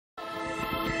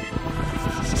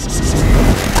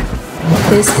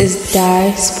This is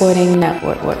Die Sporting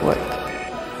Network.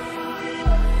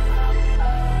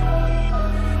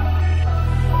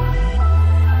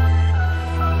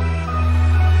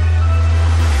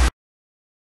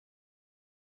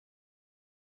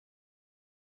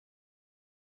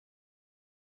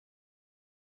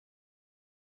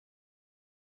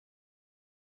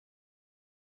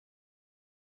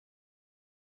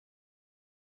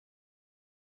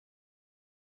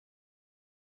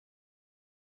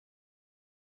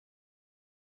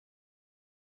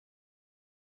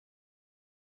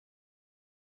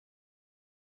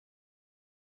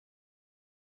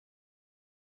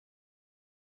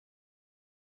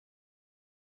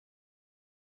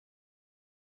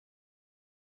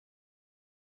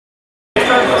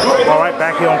 All right,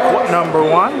 back here on court number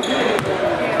 1.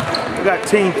 We got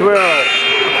Team Thrill,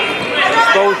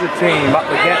 Exposure Team up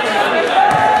against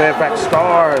Fairfax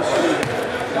Stars.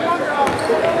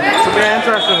 It's a very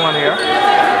interesting one here.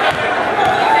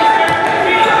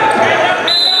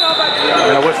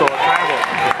 And a whistle of travel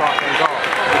to start things off.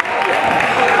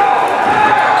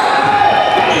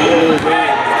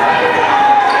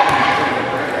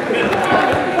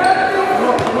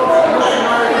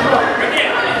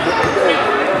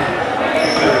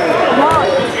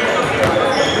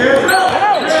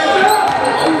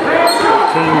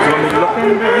 Teams will be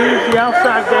looking to use the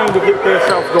outside game to get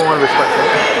themselves going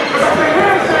respectively.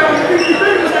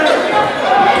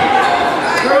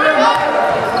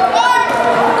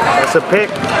 That's a pick.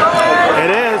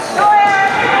 It is.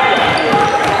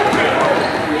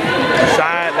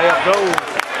 Side layup goes.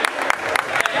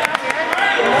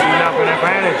 2-0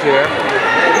 advantage here.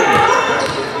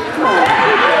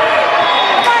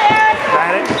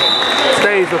 Got it.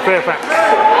 Stays with Fairfax.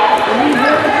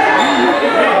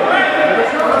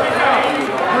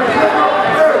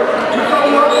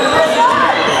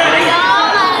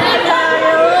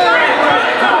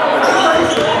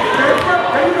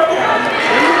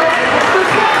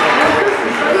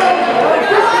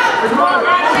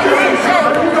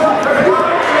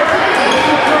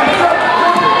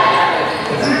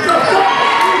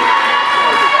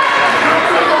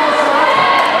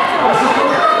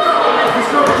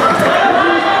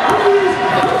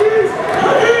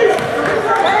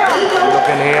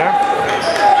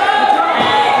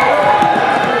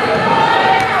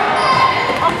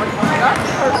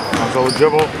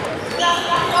 Dribble. And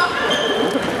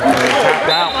tapped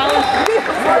out.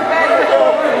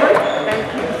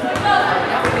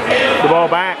 The ball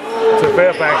back to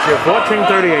Fairfax here.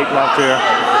 14:38 left here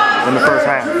in the first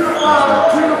half.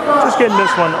 Just getting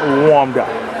this one warmed up.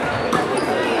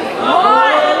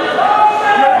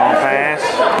 Long pass.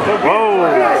 Whoa.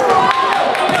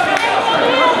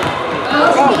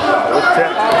 Good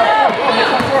tip.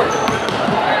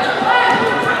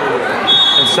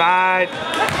 Inside.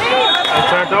 And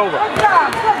turned over.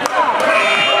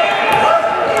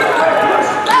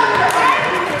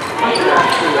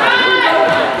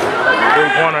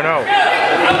 3-pointer, no.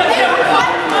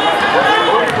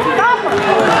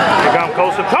 They come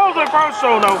closer. Closer first,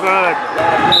 so no good.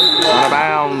 Out of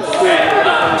bounds.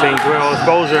 Team Thrill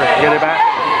Exposure. Get it back.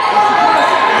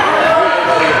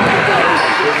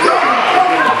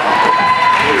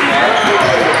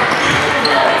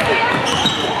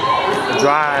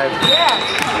 Drive.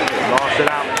 Lost it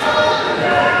out.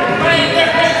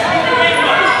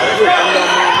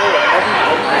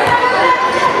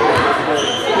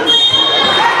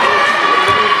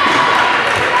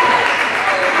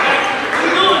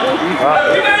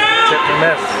 Tip and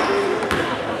miss.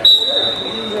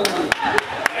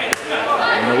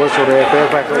 And the whistle there.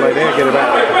 Fairfax right there. Get it back.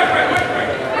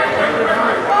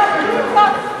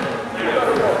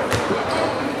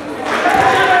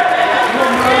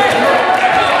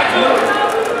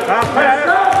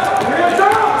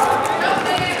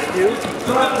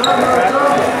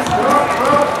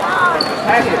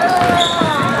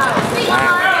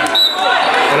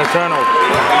 And a turnover.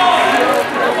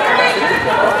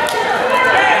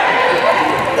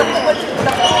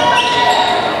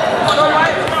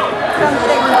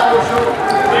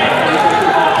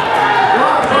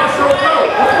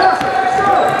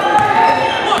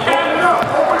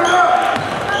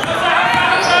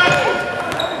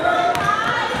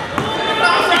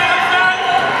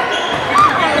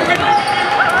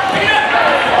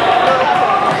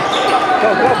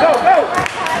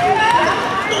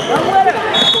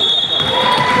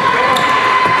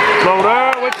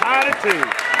 Floater with tied at 2.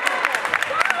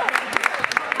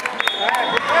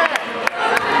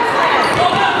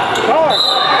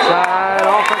 Side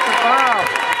offensive foul.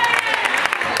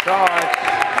 Charge.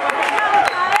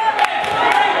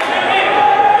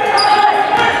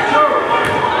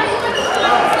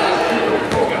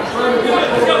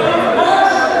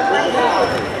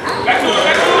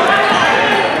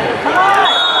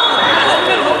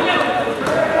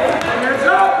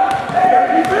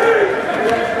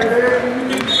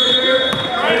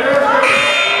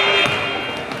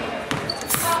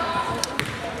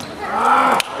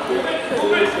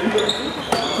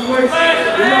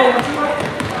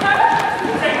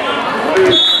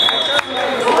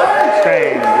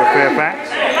 change with Fairfax.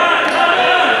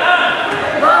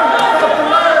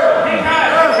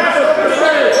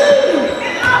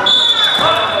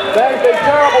 Banks is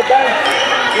terrible, Banks.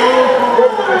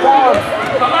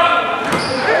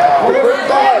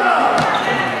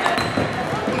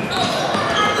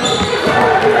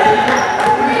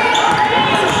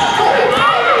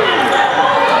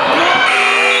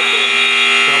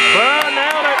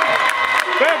 Nailed it.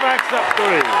 Fairfax up 3.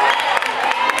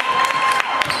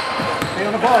 Stay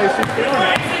on the ball, he's doing it.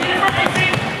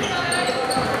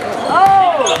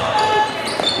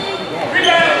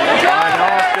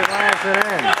 Lancing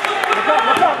in.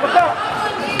 Look up.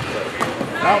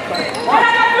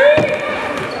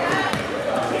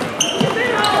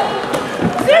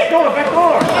 Back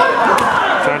door.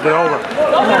 Turns it over.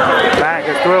 Back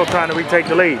is Thrill trying to retake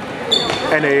the lead.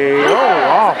 And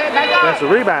off. That's a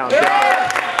rebound.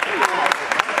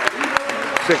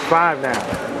 6-5 now.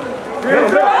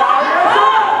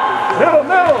 Middle.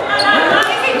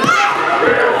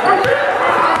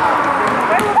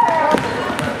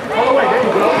 All the way, there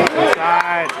you go.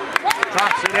 Inside.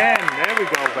 Drops it in. There we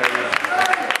go, baby.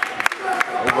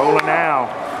 We're rolling now.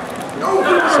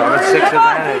 7-6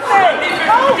 advantage.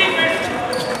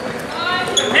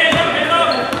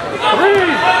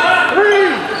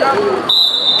 Three.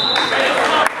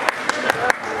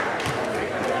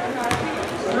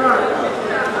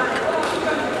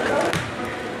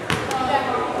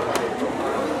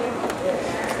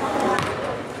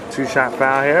 Two-shot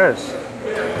foul here.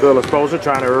 Bill Esposa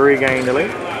trying to regain the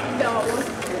lead.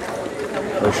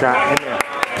 No shot in there.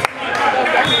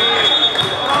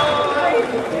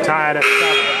 Tied at 7.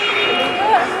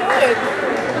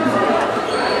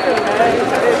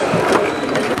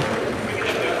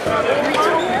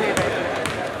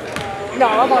 No,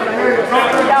 I'm on the move.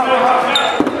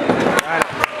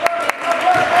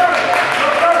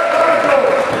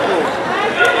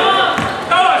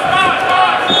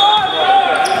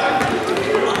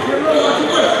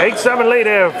 8-7 lead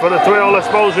here for the Thrill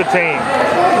Exposure team.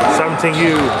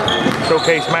 17U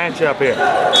showcase matchup here.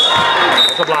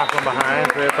 That's a block from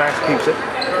behind. Fairfax keeps it.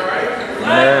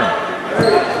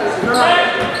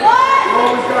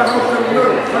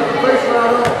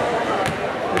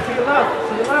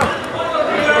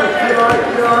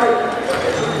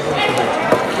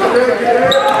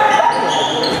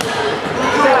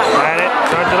 And it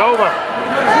turns it over.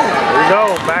 Here we go.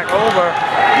 Back over.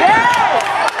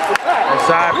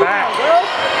 Inside back.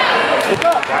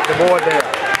 Got the board there.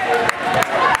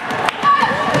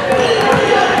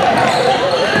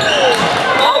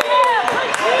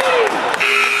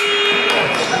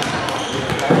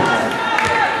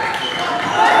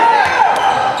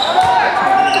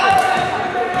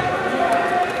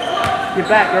 Get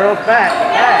back, girls. Back.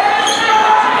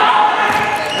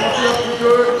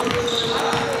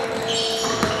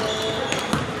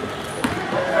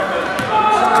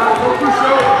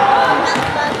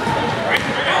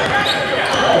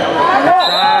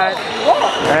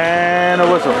 And a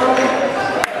whistle.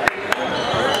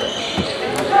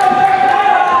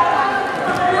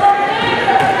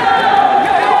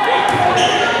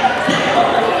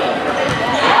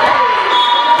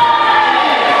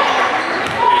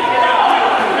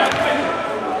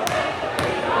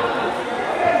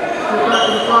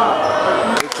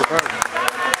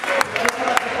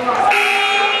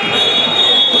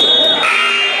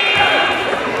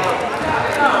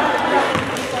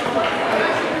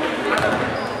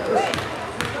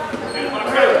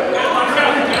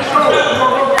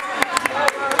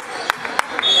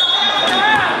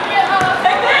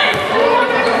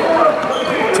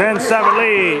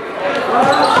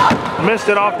 Missed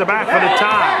it off the back for the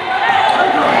tie.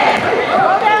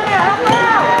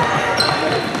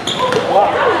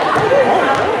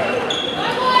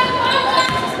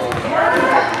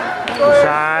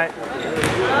 Side.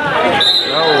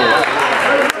 No.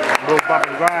 Little bump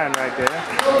and grind right there.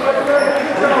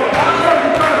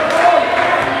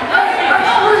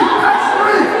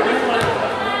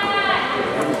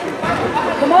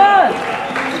 Come on!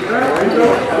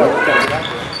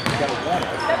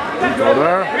 Go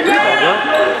there.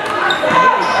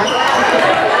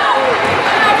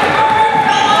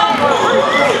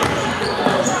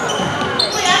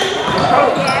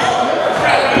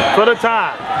 For the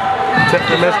tie. Tipped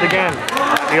and missed again.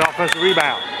 The offensive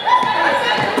rebound.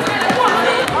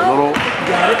 A little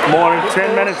more than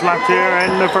 10 minutes left here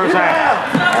in the first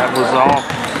half. That was off.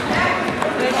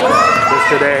 Just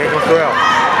today, Thrill.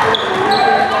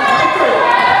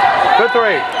 Good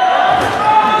three.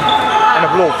 And a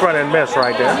little front end miss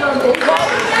right there.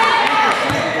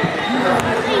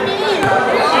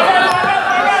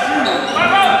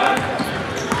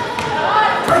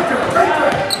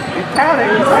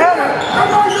 counting. He's counting.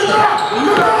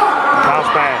 Bounce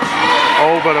pass.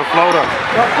 Over the floater.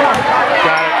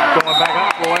 Got it. Going back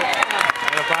up for it.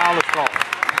 And a foul is called.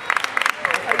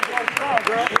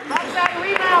 Box out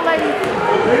rebound, ladies.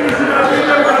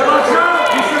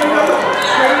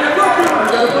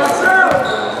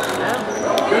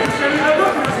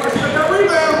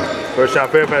 First shot,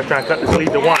 Fairfax trying to cut this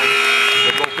lead to 1.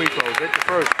 With both free throws. Hit the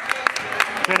first.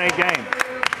 10-8 game.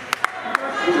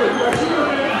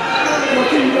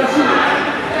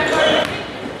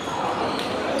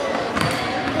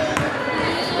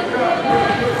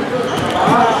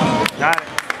 Got it.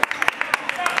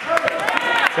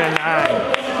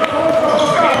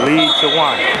 10-9. Lead to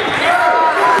 1.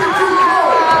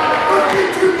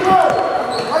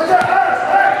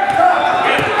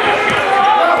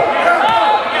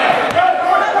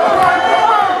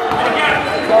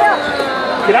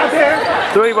 Get out there.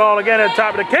 3 ball again at the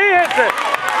top of the key. Hits it.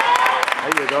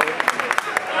 There you go.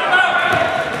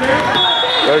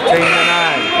 13-9.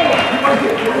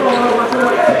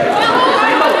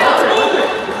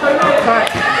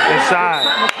 Inside.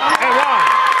 And 1.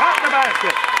 Cut the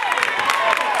basket.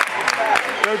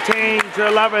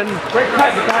 13-11. Great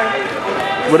cut,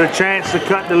 guy. With a chance to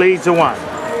cut the lead to 1.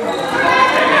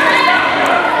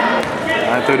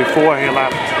 9:34 here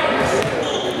left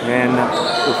in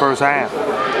the first half.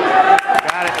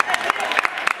 Got it.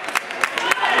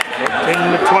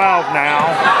 13-12 now.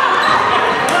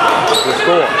 The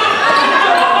score.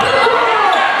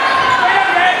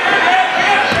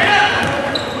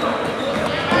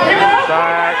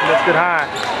 Side, missed it high.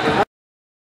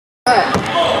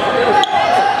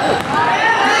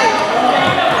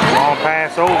 Long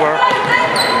pass over.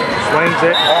 Swings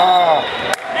it.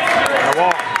 And a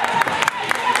walk.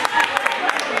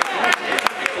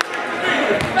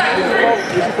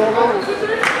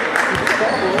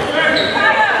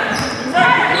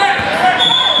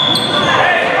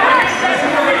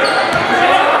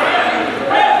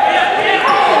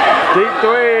 Deep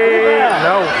 3.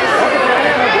 No.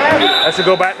 That should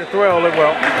go back to Thrill. It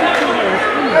will.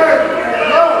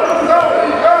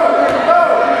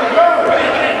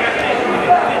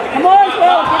 Come on,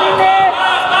 Phil. Get in there.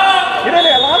 Get in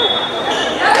there, Lana.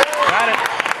 Got it.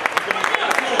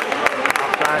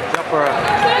 Outside jumper.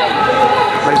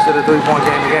 Makes it a 3-point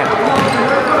game again.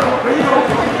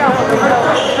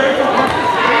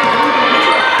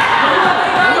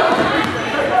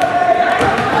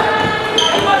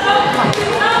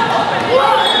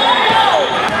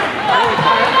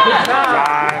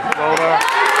 Drive, floater.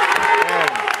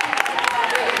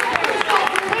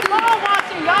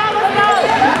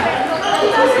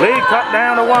 Lead cut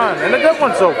down to 1. And a good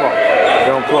one so far.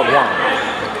 They're on club 1.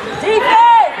 Defense.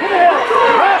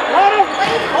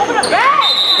 Over the back.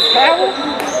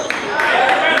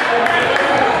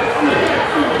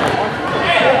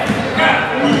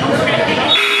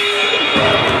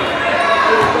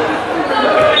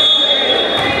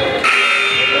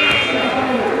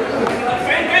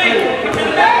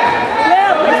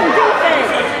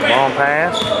 Long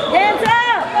pass. Hands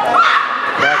up.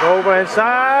 Back over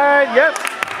inside. Yep.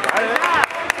 Got it.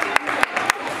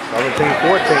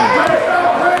 17-14.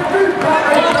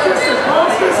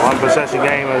 1 possession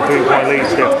game with a 3-point lead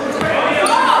still.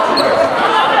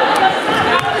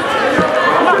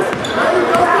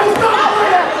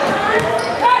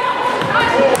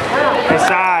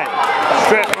 Inside.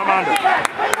 Strip from under.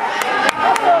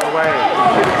 Away.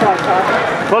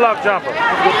 Pull up jumper.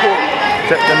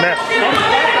 Check the miss.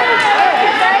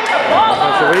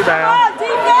 That's a rebound.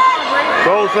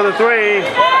 Goes for the 3.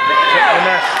 Check the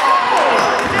miss.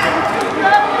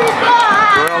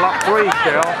 Drill up 3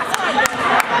 still.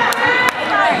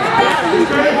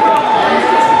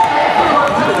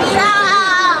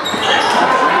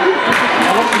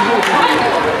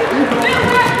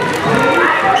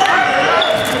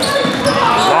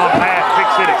 Long pass, big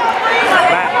city.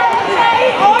 Back.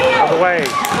 Other way.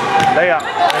 Layup.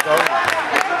 There it goes.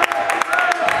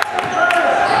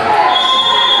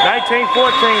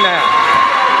 19-14 now.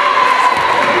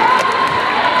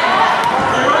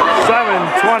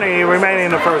 7:20 remaining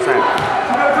in the first half.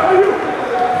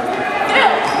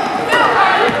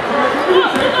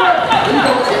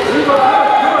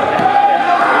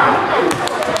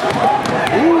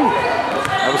 Ooh,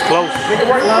 that was close.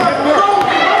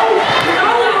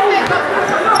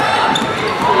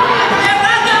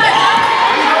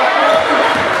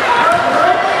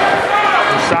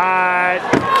 Inside,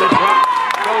 the drop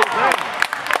goes in.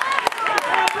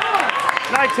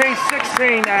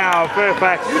 19-16 now,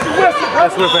 Fairfax.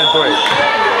 That's within 3.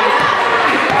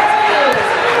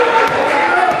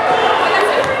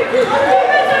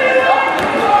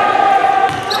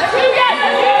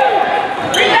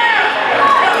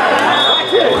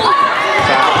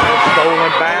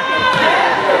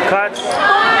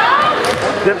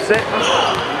 Flips it.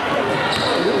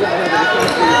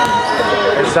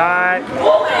 Inside.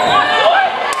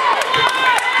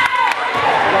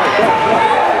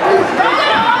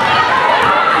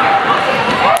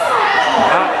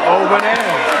 Up, over and in.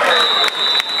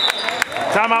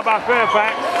 Timeout by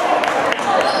Fairfax.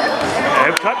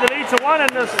 They've cut the lead to 1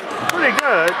 in this pretty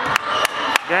good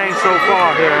game so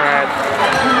far here at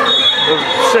the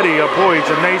city of Bowie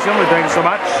Gymnasium. We thank you so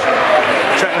much.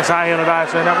 Checking us out here on the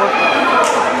Dynasty Network.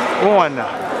 On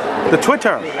the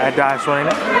Twitter at Dynasty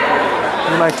Network. If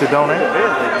you'd like to donate,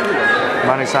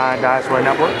 money sign Dynasty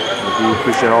Network. We do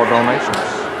appreciate all donations.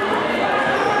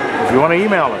 If you want to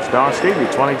email us,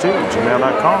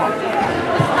 donstevie22@gmail.com. If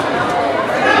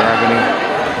you have any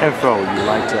info you'd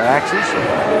like to access or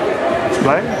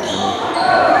display,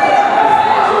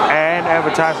 and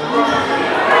advertising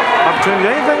opportunity,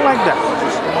 anything like that,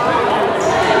 just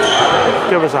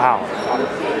give us a holler.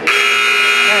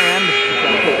 And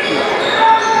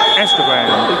Instagram,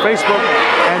 Facebook,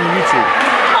 and YouTube.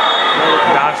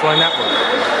 Dynasty Network.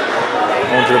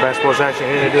 On to the best sports action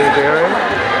here in the Denver area.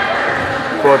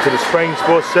 Forward to the spring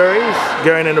sports series,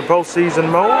 getting into postseason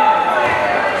mode.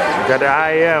 We got the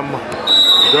IM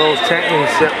Girls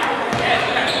Championship.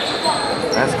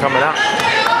 That's coming up.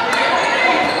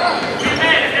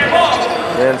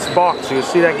 Then Sparks, you'll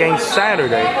see that game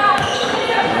Saturday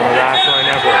on the Dynasty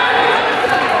Network.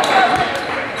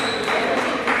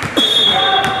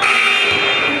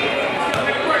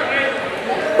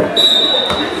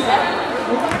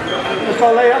 Let's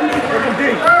go lay up. Look at D.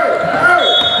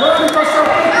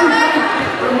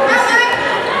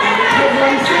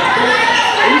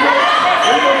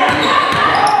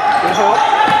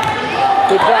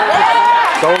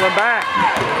 Stolen back.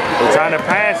 We're trying to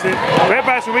pass it.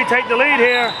 Fairfax will retake the lead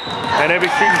here, and they'll be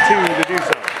shooting 2 to do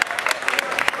so.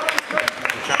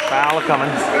 Shot foul coming.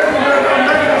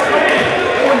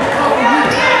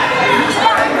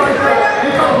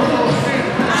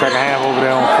 Second half over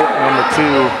there on court number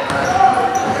 2.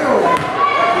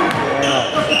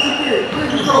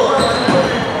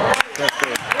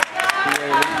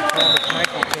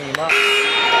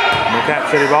 The Cap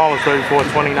City ball is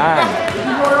 34-29.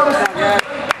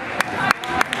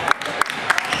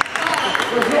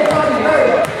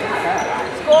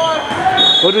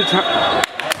 Put it.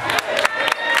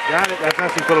 Got it. That's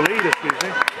actually for the lead, excuse me.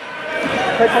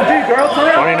 Take some D, girl.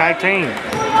 2019.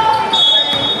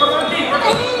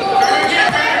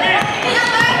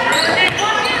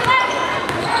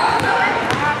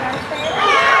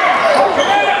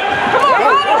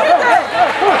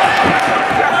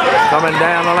 Coming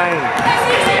down the lane.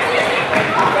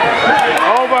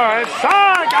 Over.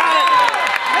 Inside. Got it.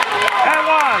 And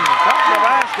 1. Top of the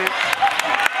basket.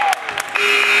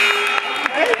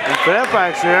 And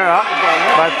Fairfax here up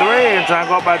by 3 and trying to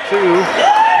go up by 2.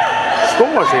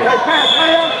 Scores here. Great pass,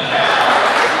 man.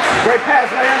 Great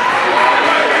pass, man.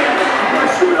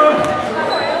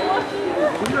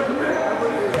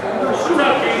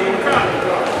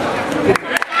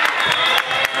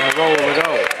 And a roll to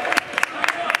go.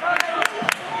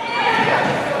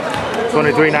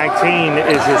 23-19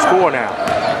 is your score now.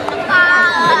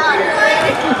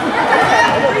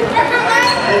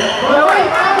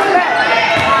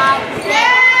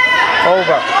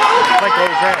 Over. Play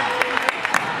goes in.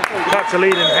 Cuts the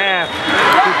lead in half.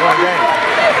 2-point game.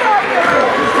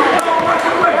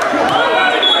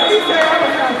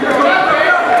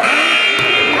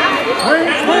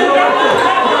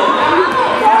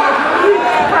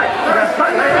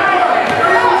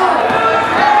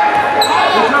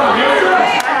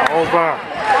 Over.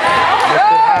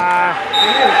 Lifted high.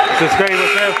 To stay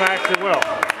with Fairfax as well.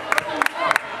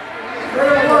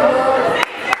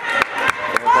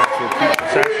 Fairfax will keep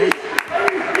possession.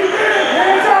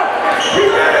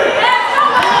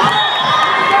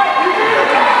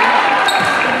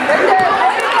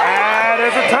 And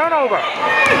there's a turnover.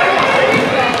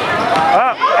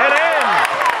 Up and in.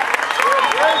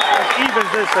 That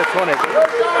evens this at 20.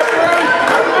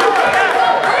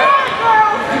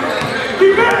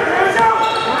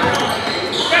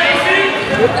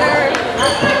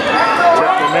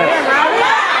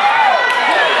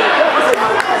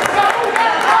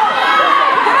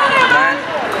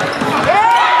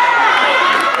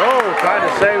 Oh, tried to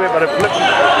save it, but it flipped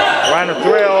around the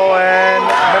Thrill and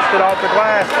missed it off the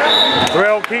glass.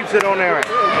 Thrill keeps it on there.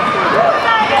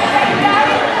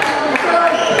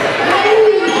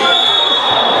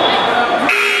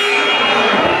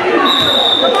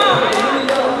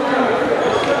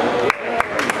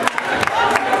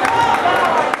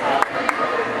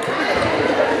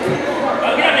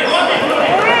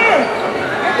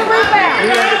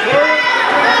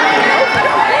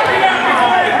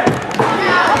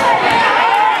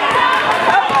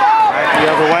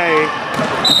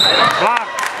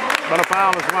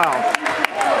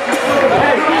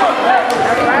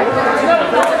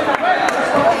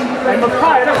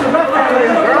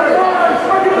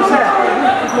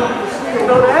 You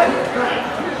know that?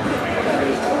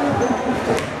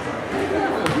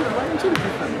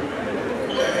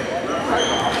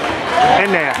 In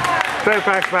there.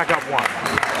 Fairfax back up 1.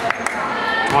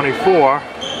 24,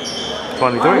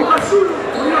 23.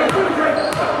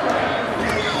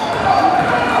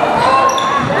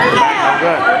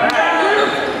 Good.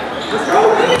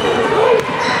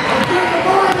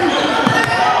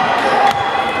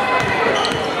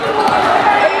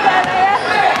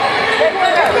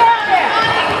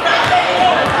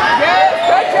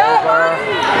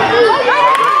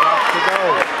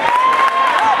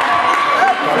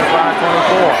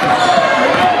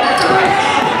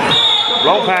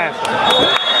 Low pass.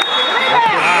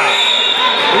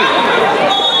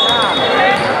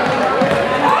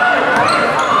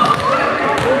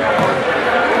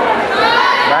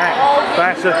 Back.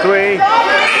 Pass to 3.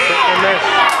 And miss.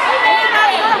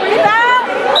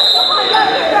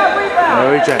 No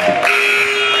reach.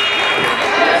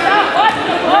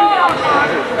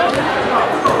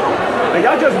 Hey,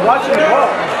 y'all just watching the ball.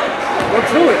 Go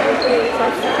to it.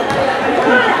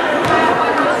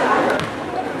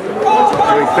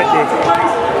 350.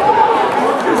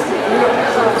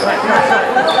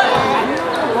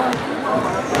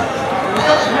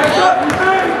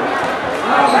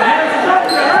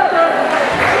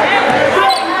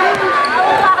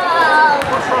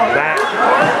 Back.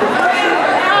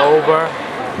 Over.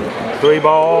 3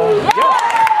 ball.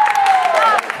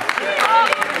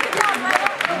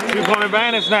 2-point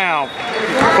advantage now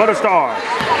for the Stars.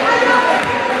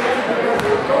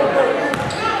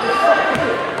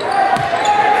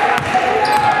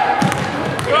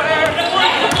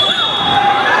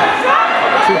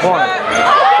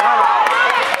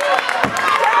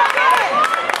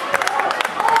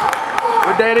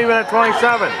 We're dead even at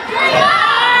 27.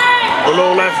 A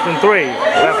little less than 3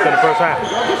 left in the first half.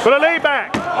 For the lead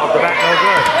back. Off the back, no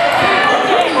good.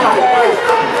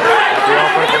 The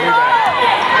offensive rebound.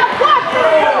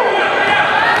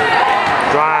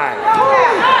 Drive.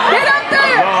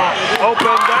 Long,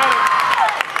 open, got it.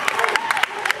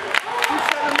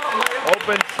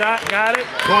 Open shot, got it.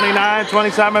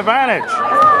 29-27 advantage.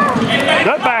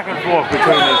 Good back and forth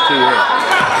between these two here.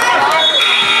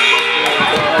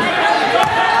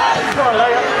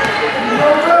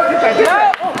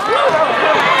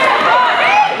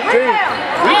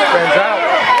 Spins out.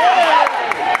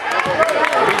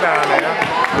 Rebound there.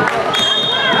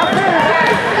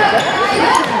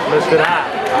 Missed it high.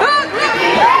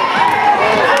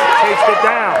 Chased it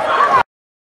down.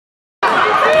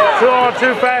 2-on-2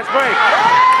 fast break.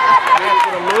 That's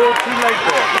a little too late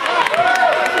there.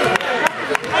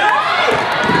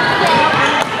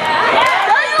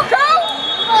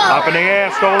 Up in the air,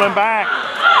 stolen back.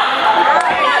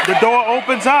 The door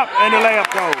opens up and the layup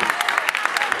goes.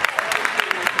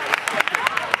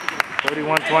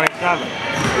 31-27.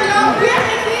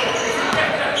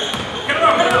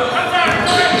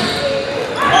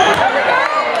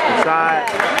 Inside.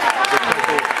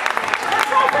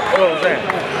 Close in.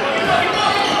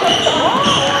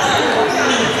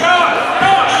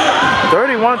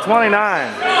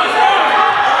 31-29.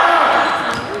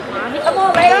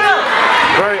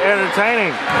 Very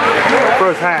entertaining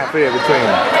first half here between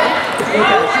them.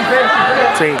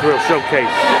 Teams real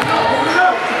showcase.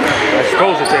 I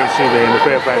suppose the team should be in the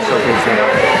Fairfax showcase team.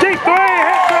 Deep 3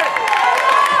 hits it!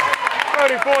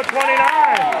 34-29.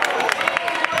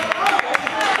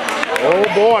 Oh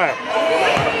boy.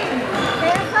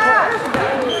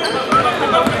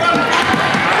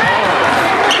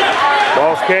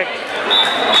 Ball's kicked.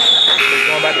 He's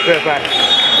going back to Fairfax.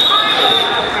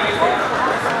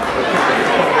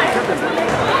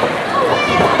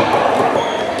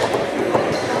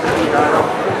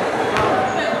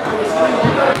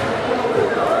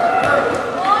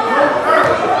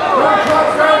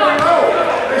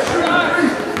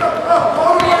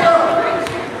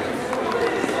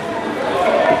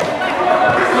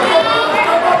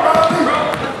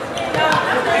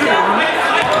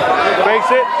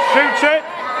 Fakes it, shoots it,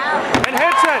 and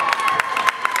hits it.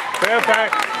 Fairfax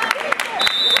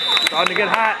starting to get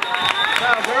hot.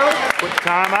 Quick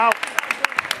timeout.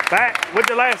 Back with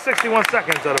the last 61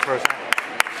 seconds of the first half.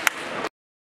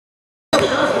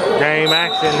 Game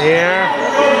action here.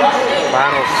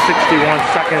 Final 61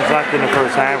 seconds left in the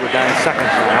first half. We're down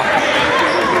seconds now.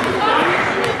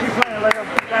 Keep playing, Layup.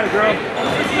 Got it, girl.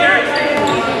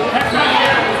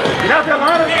 Get out there,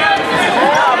 Lana.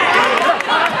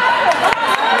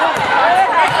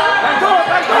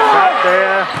 Right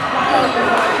there.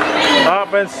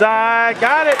 Up inside.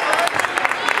 Got it.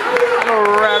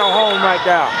 Rattle home right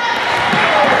there.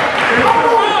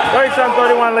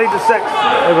 37-31 lead to 6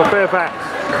 over Fairfax.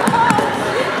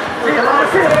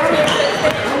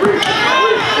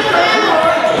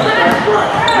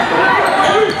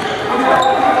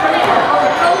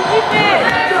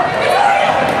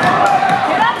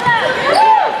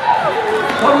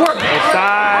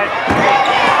 Inside.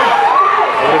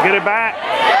 Able to get it back.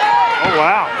 Oh,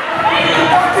 wow.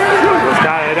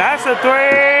 That's a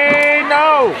three.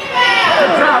 No.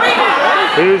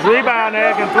 Huge rebound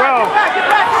there. Can throw.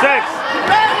 6,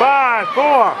 5,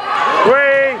 4,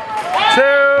 3,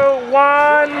 2,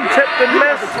 1. Tipped and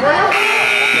missed. That's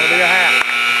going to be a half.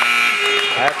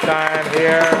 Halftime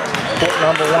here. Court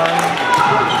number 1.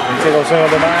 Cinco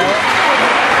De Mayo.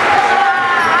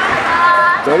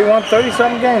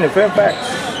 31-30-something game in Fairfax.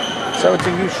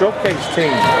 17U Showcase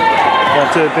team. Going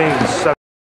to the beans.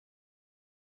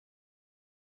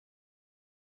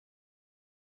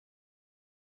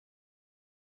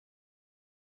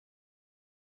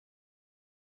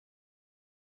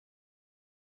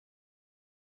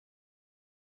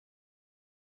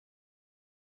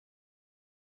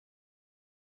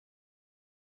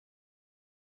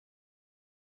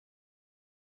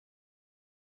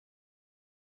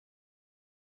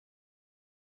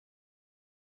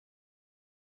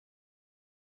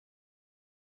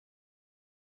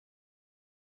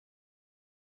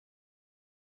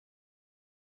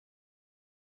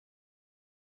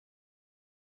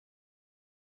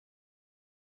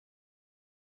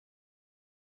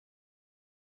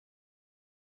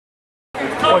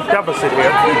 Point deficit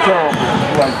here.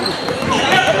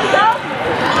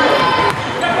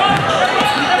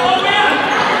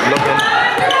 Looking.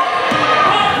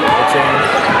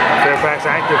 Fairfax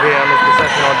active here on this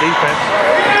possession on defense.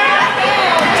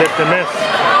 Tipped and miss.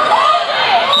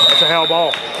 That's a hell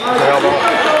ball. That's a hell ball.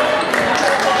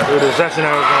 Where the possession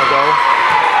is going to go.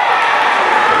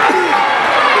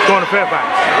 It's going to Fairfax.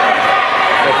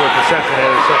 That's what possession is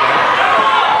in the second half.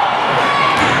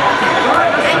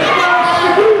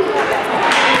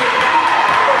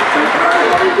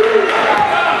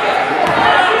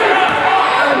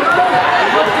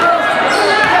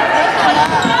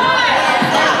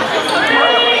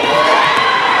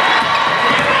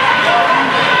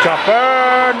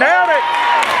 Chopper nailed it.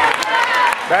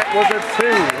 That was a 2,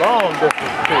 long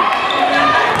distance 2.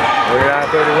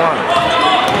 39-31.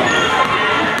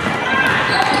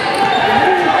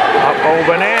 Up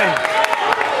over and in.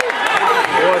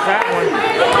 What's that one?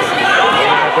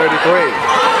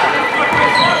 33.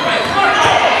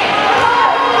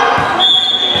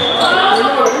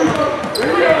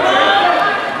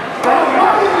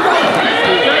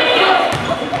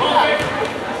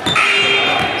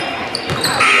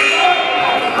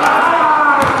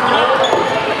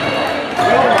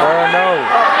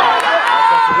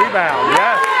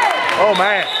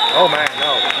 Oh man,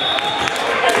 no.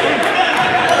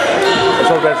 Let's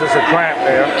hope that's just a cramp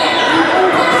there.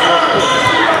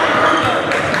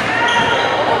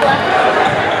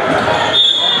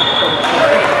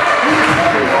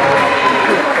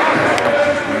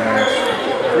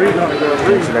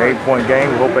 It's an 8-point game.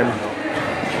 We're hoping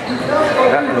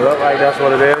that doesn't look like that's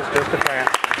what it is, just a cramp.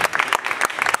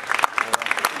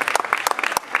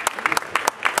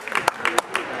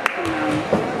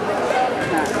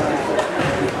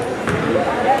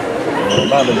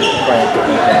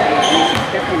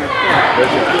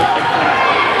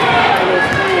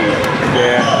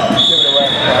 Yeah,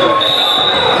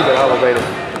 keep it elevated.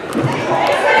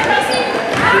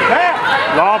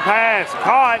 Long pass,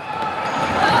 caught.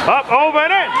 Up, over,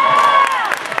 and in.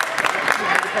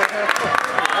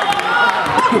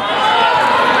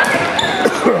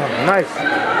 Nice.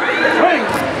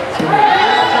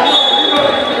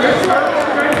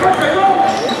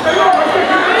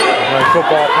 Nice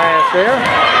football pass there.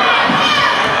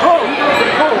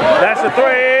 That's a 3.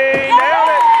 Nailed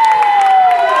it.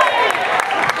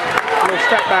 A little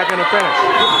step back in the finish.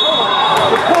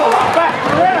 Back.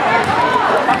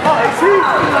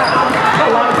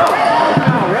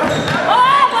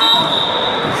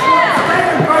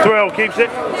 12 keeps it.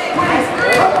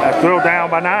 That throw down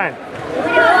by 9.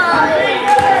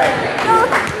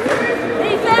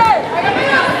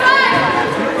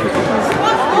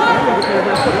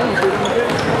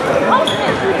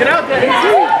 Get out there.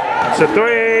 It's a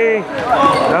 3.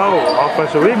 No,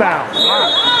 offensive rebound.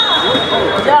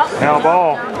 Now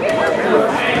ball.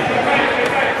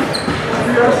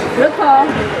 Good call.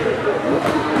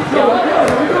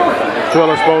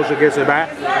 Twiller Exposure gets it back.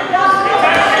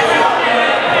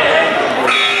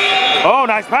 Oh,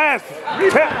 nice pass.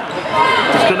 Tip.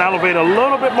 Just couldn't elevate a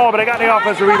little bit more, but they got the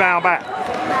offensive rebound back.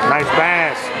 Nice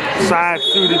pass. Side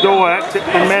through the door. That tipped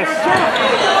and missed.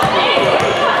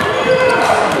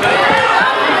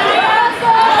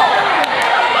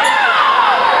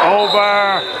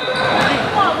 Over.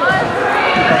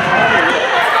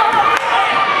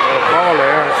 Ball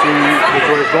there and see which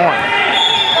way it's going.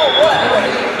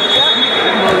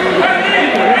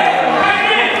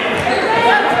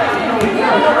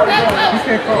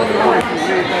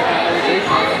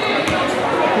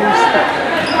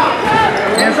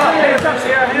 Hands up,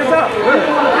 Sierra, hands up.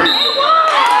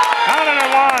 Out of the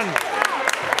one.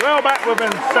 Well back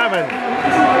within 7.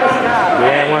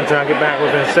 Yeah, one time get back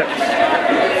within 6.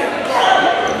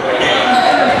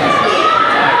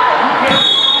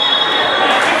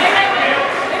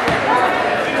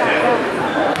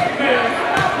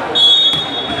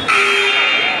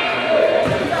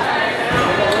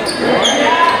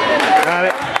 Got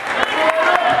it.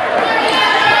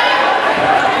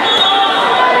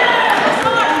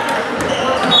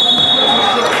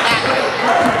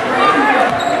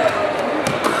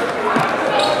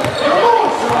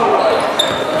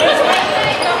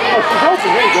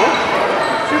 There you go.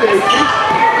 Shoot it, AC.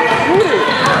 Shoot it.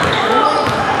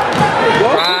 There you go.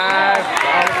 5.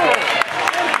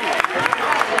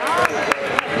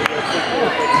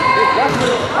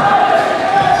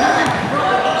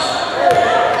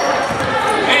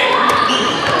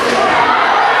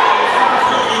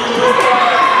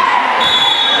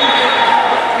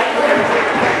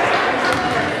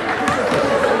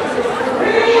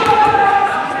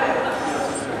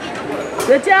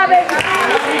 Good job, baby.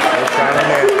 Let's try it in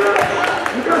there.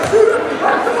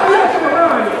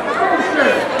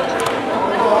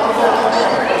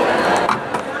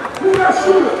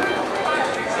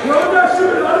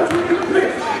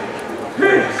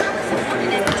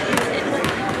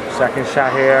 Second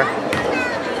shot here.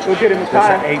 Go get him, It's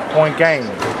an 8-point game.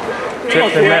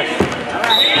 Tipped and miss.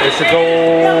 It should go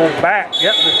back.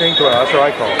 Yep, the team throw. That's what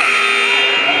I call it.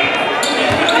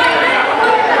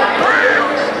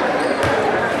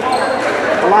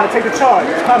 Alana, take the charge.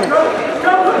 It's coming. There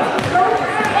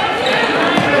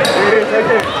it is, right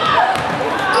there.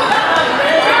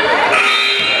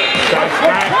 Shot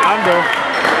back under.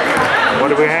 What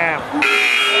do we have?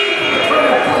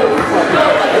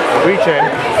 Reach in.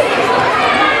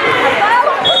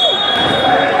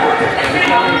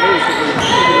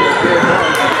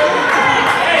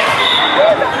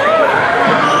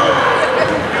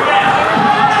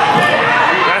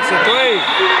 That's a 3.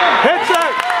 Hits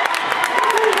it.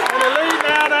 And the lead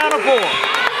now down to 4.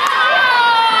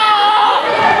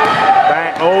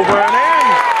 Back over and in.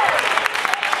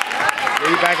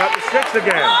 Lead back up to 6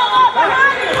 again.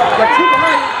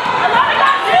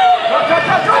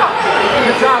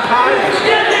 Good job, Kai.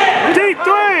 D3!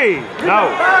 No.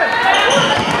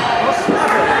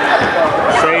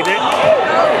 Saved it.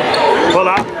 Pull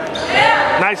up.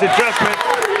 Nice adjustment.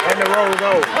 And the roll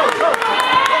goes.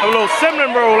 A little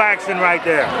cinnamon roll action right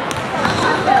there. Oh,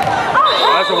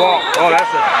 that's a walk. Oh,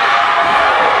 that's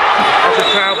a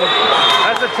travel.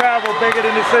 That's a travel bigger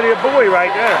than the city of Bowie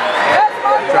right there.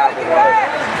 Travel.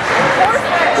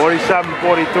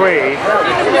 47-43.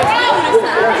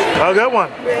 A good one.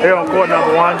 Here on court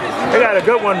number 1. They got a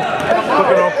good one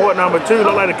looking on court number 2.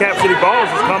 Look like the Cap City Balls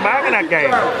has come back in that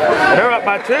game. They're up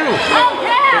by 2.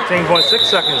 15.6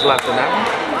 seconds left in that one.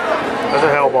 That's a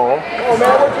hell ball. Oh,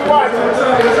 man, what you watching?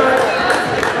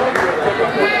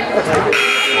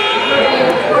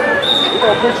 We're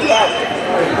going to push you out.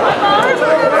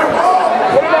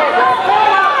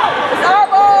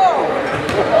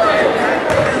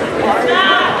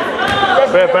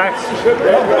 Fairfax.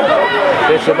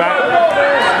 Fish it back.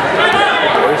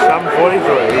 47-43.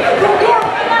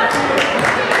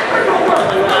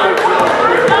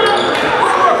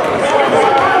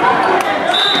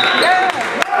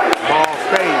 Ball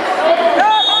stays.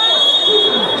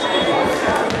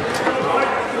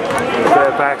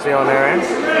 Fairfax on their end.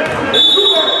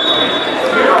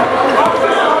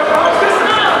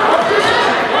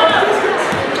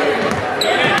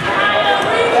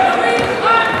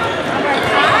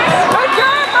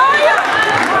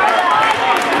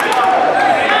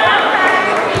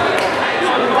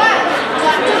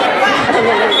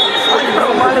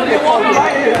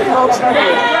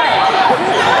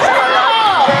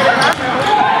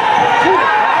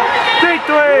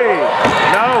 D3!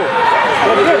 No!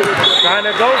 Trying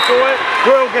to go for it.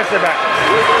 Grill gets it back.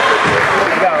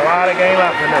 We got a lot of game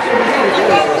left in this one.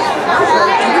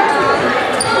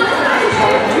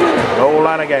 A whole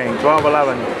lot of game.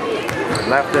 12-11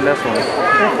 left in this one.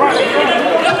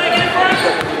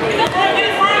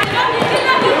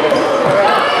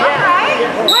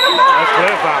 That's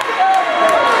clear foul.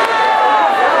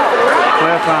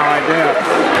 Clear foul right there.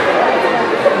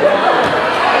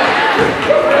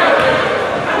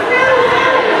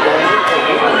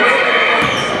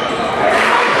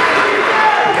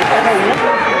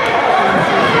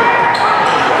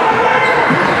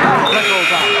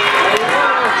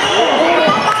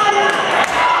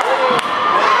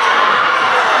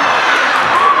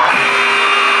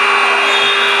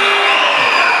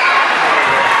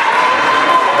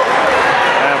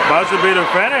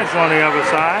 finish on the other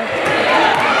side.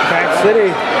 Kansas City.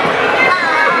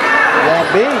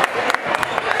 Yeah, B.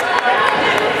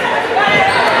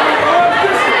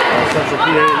 Central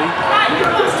PA Elite.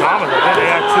 Thomas, I think they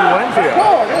got 2 wins here.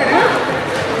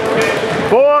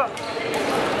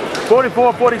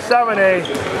 44-47, a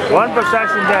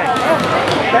one-possession game.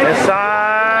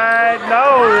 Inside, no.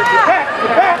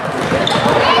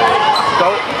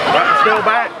 Still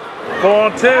back.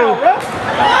 4-on-2.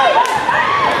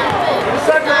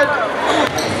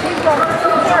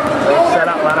 Set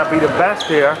up might not be the best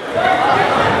here.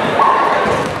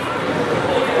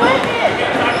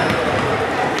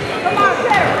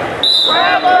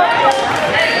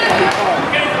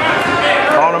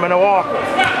 On him in a walk.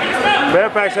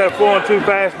 Fairfax had a 4-on-2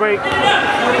 fast break,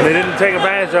 and they didn't take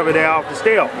advantage of it there off the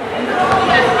steal. Let's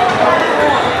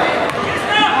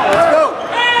go.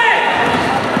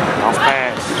 Off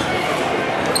pass.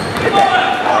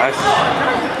 Nice.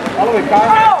 All the way,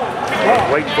 Kyle.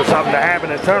 Waiting for something to happen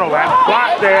in turnover.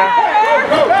 Block there.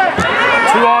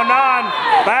 2-on-9.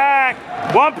 Back.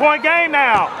 1-point game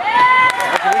now.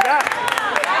 That's what we got.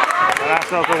 Got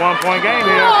ourselves a 1-point game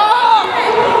here.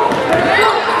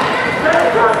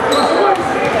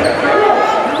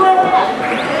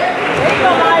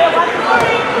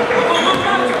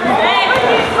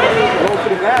 Go to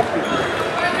the basket.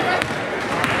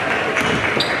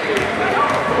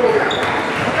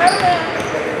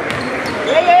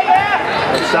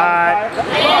 Inside.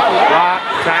 Block.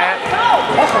 Tap.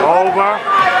 Over.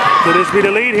 Could this be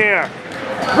the lead here?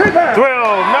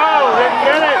 Thrill. No. Didn't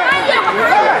get it.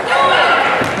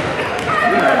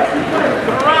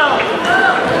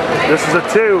 This is a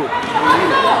 2. In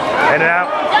and out.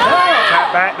 Tap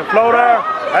back the floater.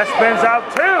 That spins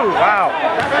out 2. Wow.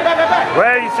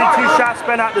 Well, you see 2 shots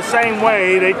spin out the same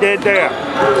way they did there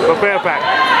for Fairfax.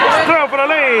 Thrill for the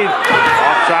lead.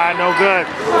 Offside, no good.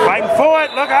 Fighting for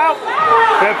it. Look out.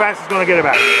 Fairfax is going to get it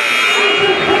back.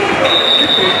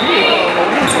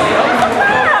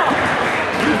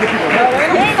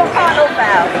 They ain't gonna call no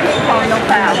foul. He ain't calling no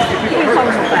foul. He ain't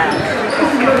calling no foul.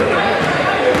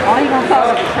 All he gonna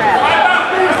call is a trap.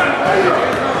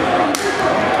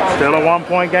 Still a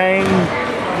 1-point game.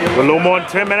 With a little more than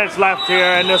 10 minutes left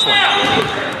here in this one.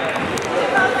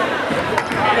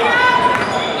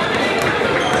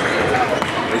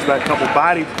 He's got a couple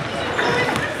body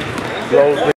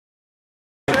blows being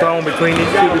thrown between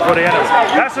these two before they enter.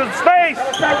 That's in space.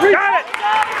 Got it.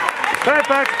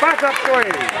 Fairfax back up 3. 49-46.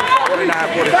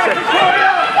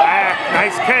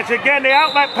 Nice catch again. The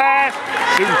outlet pass.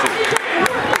 Shooting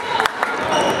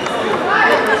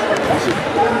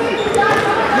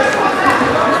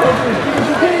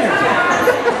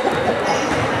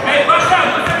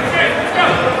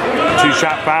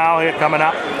 2-shot foul here coming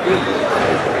up.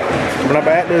 Coming up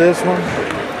after this one.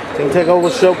 Team Takeover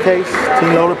Showcase.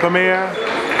 Team Loaded Premiere.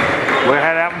 We'll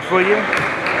have that one for you.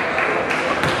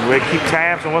 We'll keep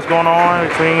tabs on what's going on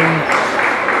between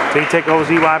Team Takeover's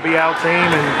EYBL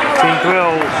team and Team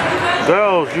Thrill's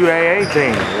Girls UAA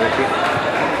team. We'll keep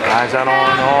eyes out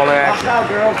on all that. Box out,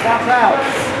 girls. Box out.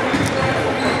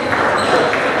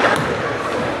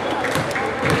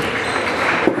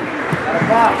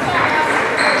 Box.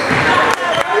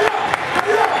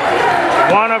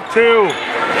 1 of 2.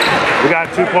 We got a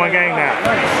 2-point game now.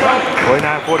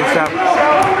 49-47.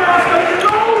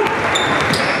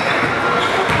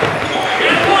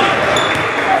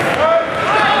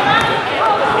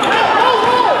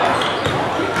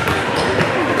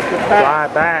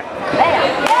 Slide back.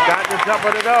 Got the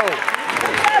jumper to go.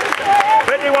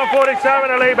 51-47,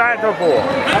 the lead back to 4.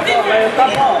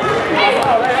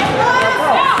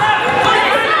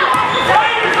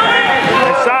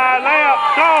 Inside layup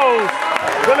goes.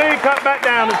 The lead cut back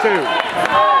down to 2.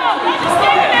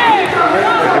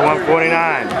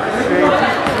 51-49.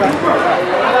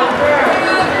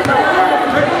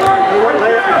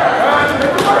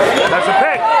 That's a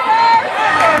pick.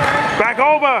 Back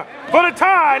over for the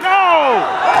tie. No!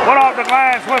 One off the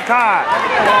glass with tie.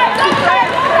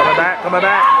 Coming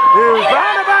back. Here's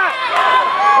behind the back.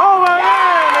 Over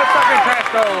and the second pass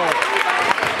goes.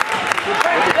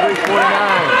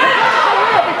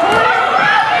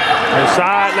 53-49.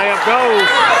 Inside layup goes.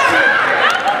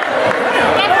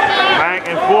 Back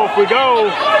and forth we go.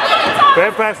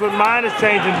 Fairfax with minus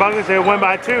changing buckets. They'll win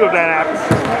by 2 if that happens.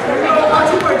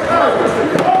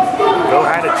 Bill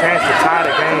had a chance to tie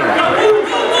the game.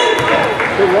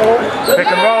 Pick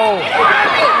and roll.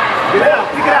 Get it out.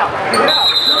 Get it out. Get it out.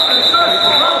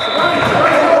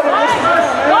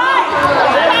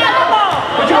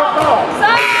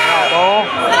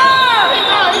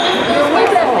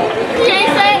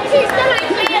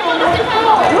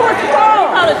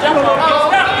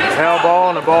 Hell ball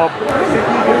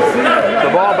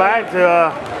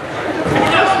to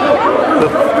the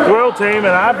Thrill team,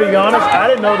 and I'll be honest, I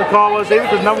didn't know the call was either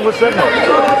because nothing was signaled.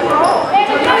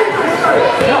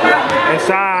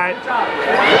 Inside.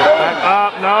 Back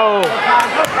up. No.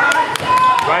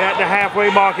 Right at the halfway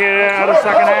mark here of the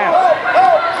second half.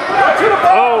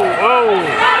 Oh, oh.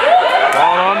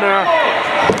 Ball under.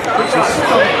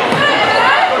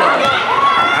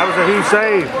 That was a huge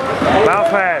save. Bounce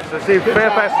pass. Let's see if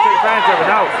Fairfax can take advantage of it.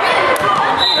 No.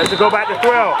 Let's go back to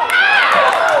Thrill.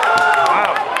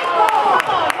 Wow.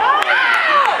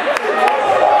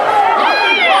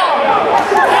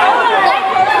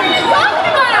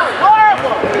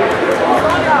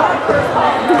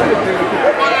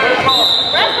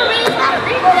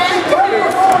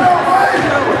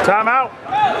 Timeout.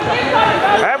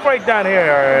 Halfway down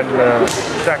here in the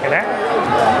second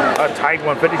half. A tight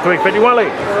one, 53-51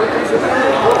 lead.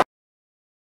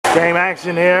 Game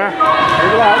action here.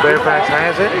 Fairfax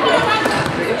has it.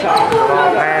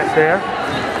 Ball pass there.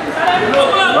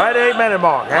 Right at 8-minute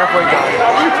mark. Halfway down.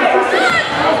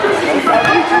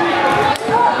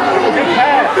 Good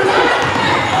pass.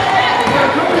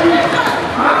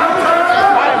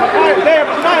 There,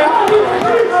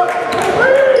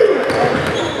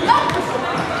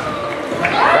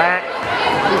 back.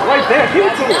 He's right there. Give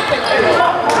it to him.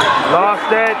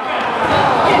 Lost it.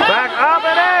 Back up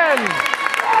and in.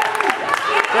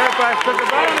 Fairfax took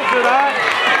advantage of that.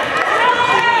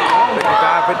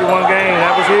 55-51 game.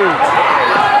 That was huge.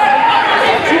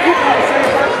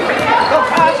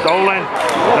 Stolen.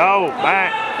 No.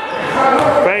 Back.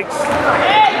 Fakes.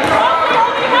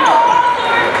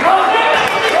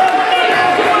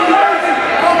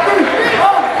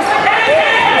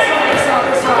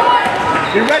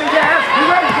 You ready, guys? You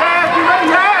ready, guys? You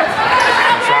ready, guys?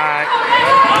 Side.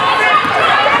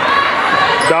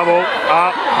 Double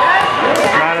up.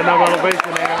 Not enough elevation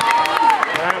there.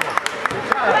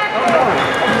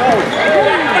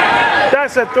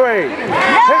 That's a three.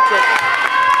 Hits it.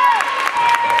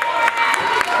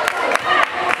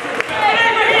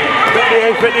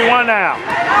 58-51 now.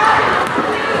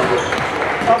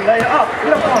 Up, lay it up.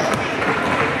 Get up on it.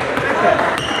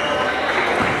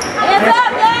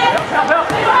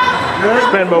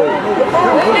 Spin move.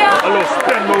 A little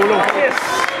spin move, a little kiss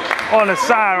on the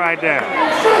side right there.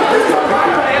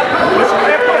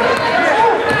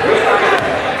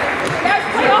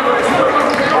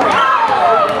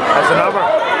 That's another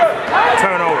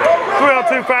turnover.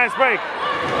 3-on-2 fast break.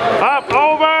 Up,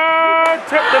 over,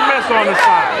 tipped and miss on the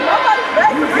side.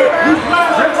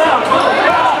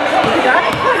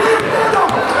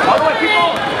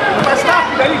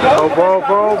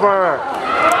 Over.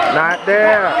 Not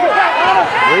there.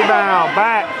 Rebound,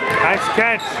 back. Nice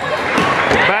catch.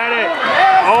 Bat it.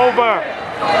 Over.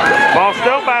 Ball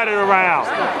still batted around.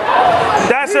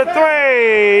 That's a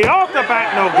three. Off the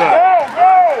back, no good.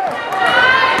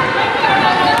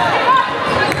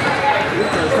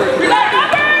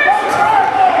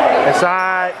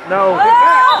 Inside, no.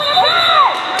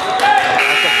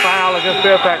 That's a foul against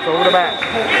Fairfax over the back.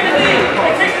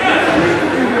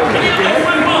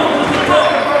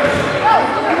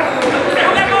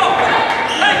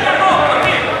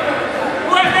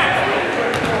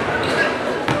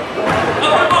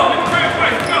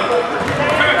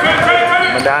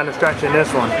 Down the stretch in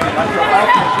this one. Nice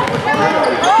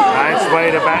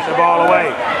way to bat the ball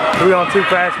away. 3-on-2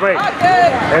 fast break.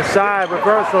 Inside,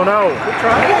 reversal, no.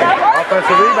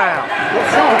 Offensive rebound.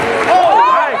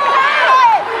 Nice.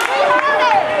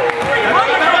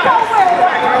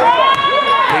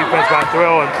 Defense by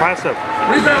Thrill, impressive.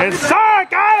 Inside,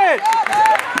 got it!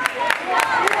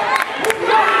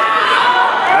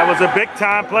 That was a big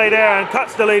time play there and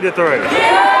cuts the lead to 3.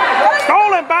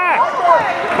 Stolen back.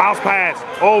 Bounce pass.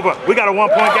 Over. We got a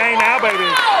 1-point game now, baby.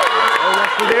 Oh, yes,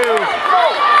 we do.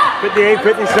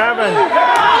 58-57.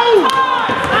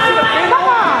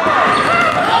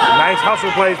 Nice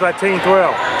hustle plays by Team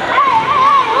Thrill.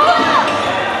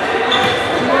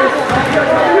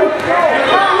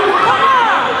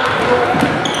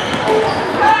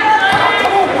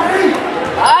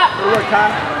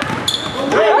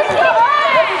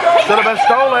 Should have been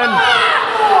stolen.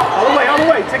 All the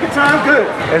way. Take your time. Good.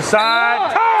 Inside.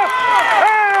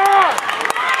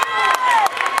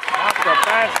 Off the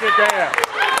basket there.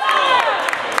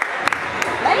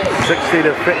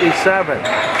 60-57.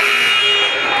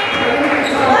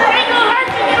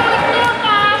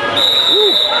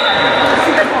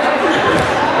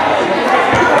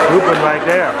 Hooping right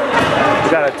there. We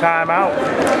got a timeout.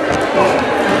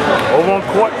 Over on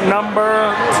court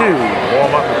number 2.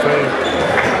 Warm up between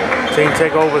Team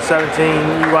Takeover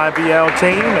 17 UIBL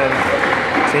team and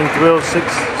Team Thrill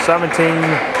 617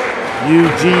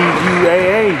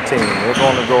 UGUAA team. We're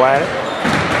going to go at it.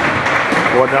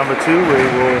 Court number 2, we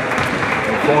will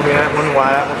inform you that one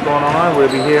while that one's going on.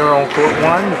 We'll be here on court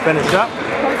 1 to finish up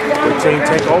the Team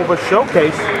Takeover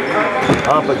Showcase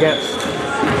up against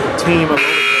the team of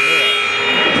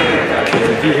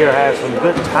you here has some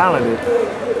good talented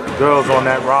girls on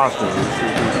that roster.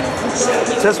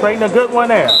 Anticipating a good one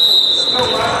there.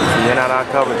 Again, out our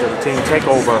coverage of the Team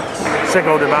Takeover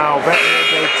Cinco De Mayo event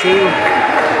day 2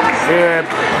 here at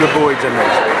the Bowie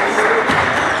Gymnasium.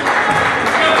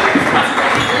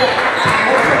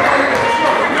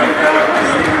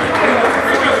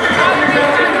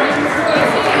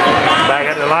 Back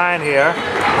at the line here.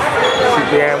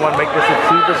 CPA want to make this a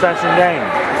 2-possession game.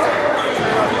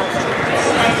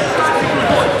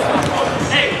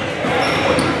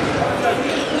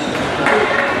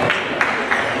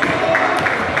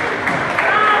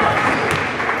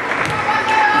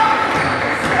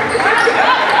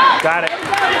 Got it.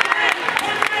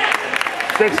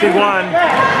 61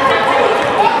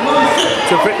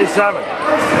 to 57.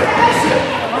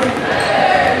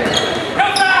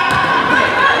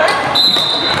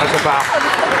 That's a foul.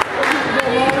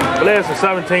 I believe it's a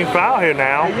 17th foul here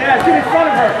now. Yeah, get in front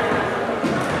of her.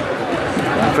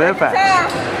 Fairfax.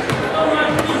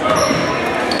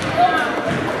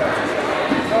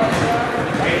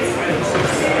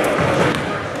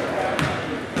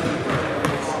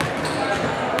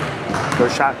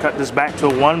 First shot cut this back to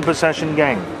a 1-possession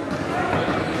game.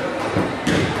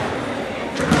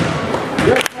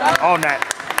 On that.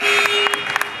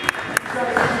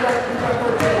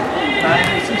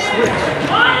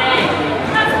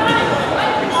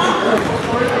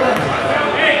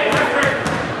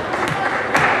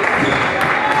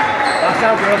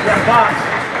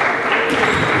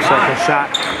 Second shot.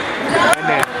 And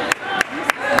then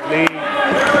lead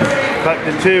cut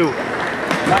to 2.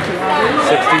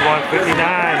 61-59.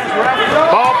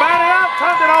 Ball batted out,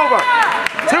 turned it over.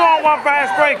 2-on-1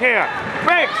 fast break here.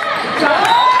 Fix.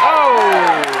 Oh.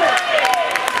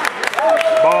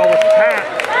 Ball was tapped.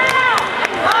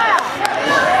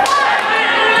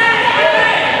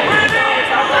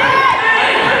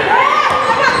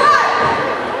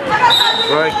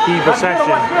 Very key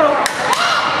possession.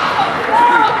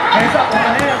 Hands up,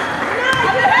 hands.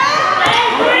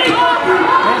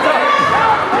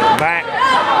 Back.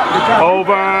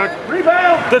 Over.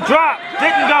 Rebound. The drop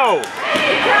didn't go.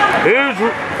 Huge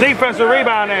defensive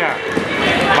rebound there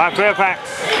by Fairfax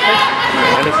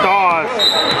and the Stars.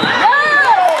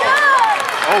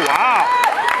 Oh wow!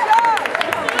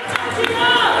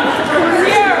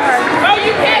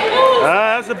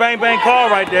 That's a bang bang call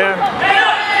right there.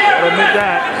 I'll admit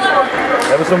that.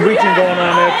 There was some reaching going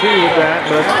on there too with that,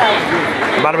 but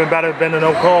it might have been better than a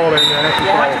no call in there.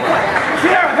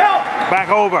 Back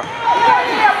over.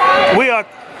 We are,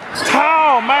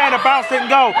 oh man, the bounce didn't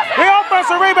go. The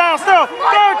offensive rebound still.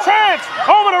 Third chance.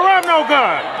 Over the rim, no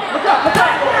good.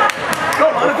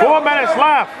 4 minutes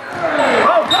left.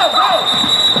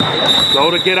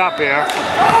 Slow to get up here.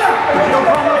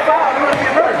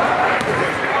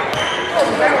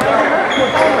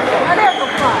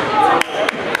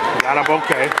 Got up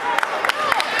okay.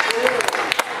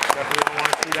 Definitely don't want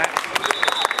to see that.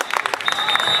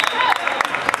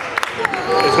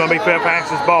 It's going to be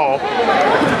Fairfax's ball.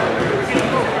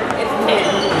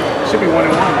 Should be 1-1.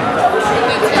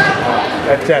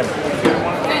 At 10.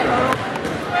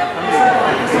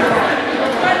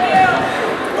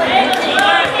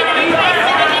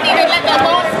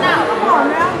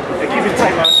 They keep it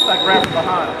tight, man. It's like wrapping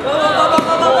behind.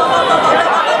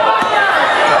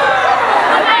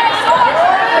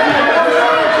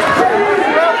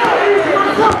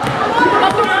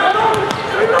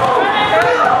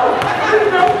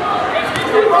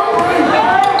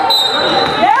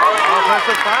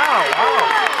 Offensive foul. Wow.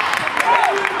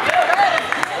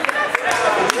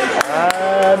 I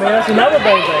mean, that's another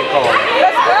bang bang call.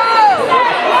 Let's go!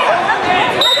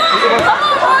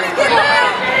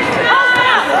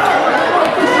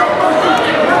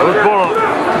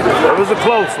 It was a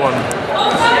close one. I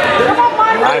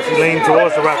actually leaned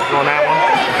towards the referee on that one.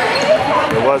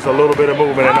 There was a little bit of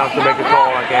movement enough to make a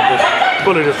call. I can't just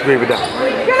fully disagree with that.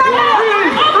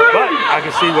 But I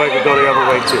can see where it could go the other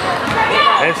way too.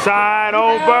 Inside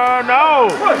over, no!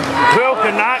 Bill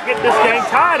cannot get this game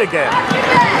tied again.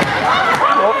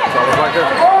 Oh, it's almost like it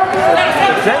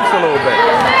jinx a little bit.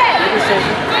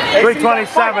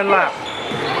 3:27 left.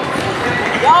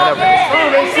 And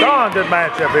a darn good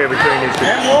matchup here between these two.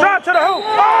 Drop to the hoop.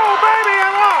 Oh, baby,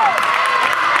 and one.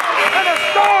 And the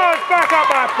Stars back up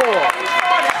by 4.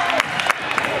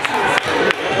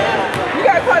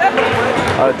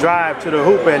 A drive to the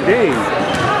hoop indeed.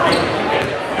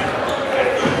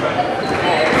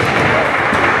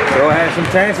 Still had some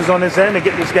chances on this end to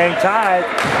get this game tied.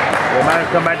 They might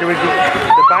have come back to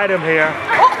bite him here.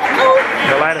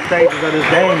 The latter stages of this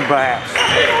game, perhaps.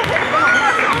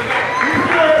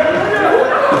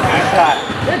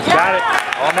 Got it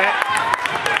on that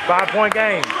 5-point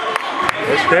game.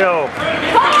 It's still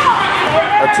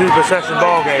a 2-possession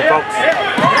ball game, folks.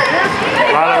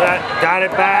 A lot of that. Got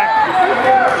it back.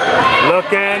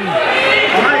 Looking.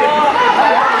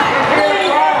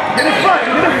 Get in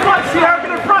front, Sierra,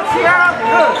 get in front, Sierra.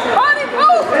 Good. In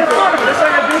front of him. This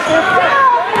ain't a defense.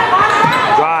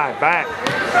 Drive back.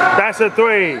 That's a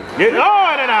 3. Get,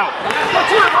 oh, in and out.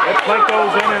 That play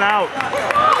goes in and out.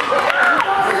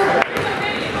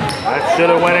 That should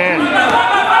have went in.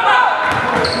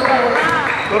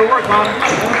 Go to work, Mom.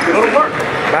 Go to work.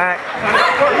 Back.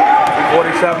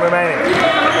 47 remaining.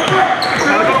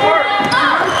 Gotta go to work.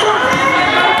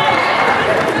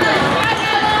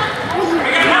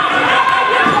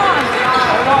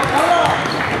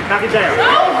 Knock it down.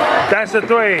 That's a 3.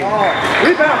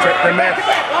 Rebound. Check the miss.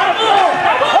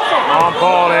 On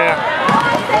ball there.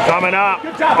 Coming up.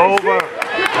 Over.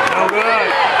 No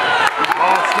good.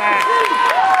 Ball snap.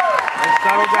 And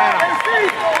settle down.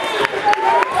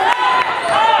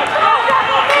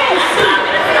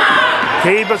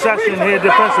 Key possession here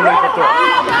defensively for 3.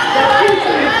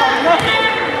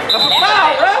 That's a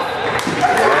foul, ref.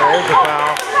 Yeah, there's a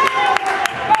foul.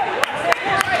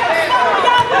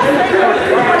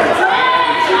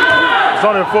 It's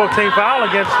only a 14th foul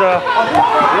against the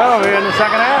other here in the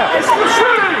second half.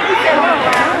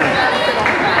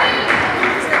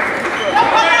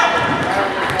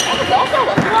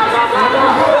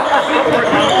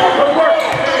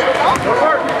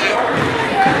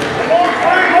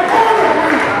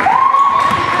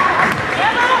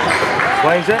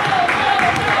 Swings it.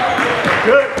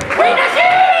 Good.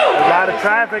 A lot of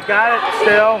traffic, got it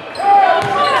still.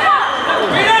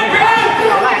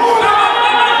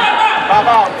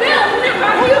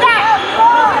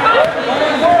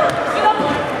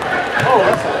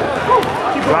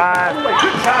 Drive.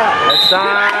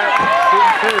 Inside.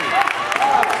 2-2.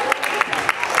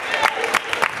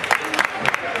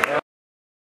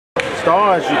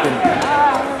 Stars, you can.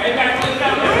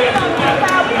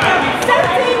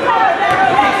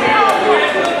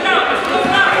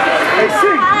 AC.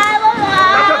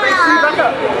 Back up, AC. Back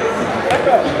up. Back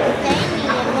up.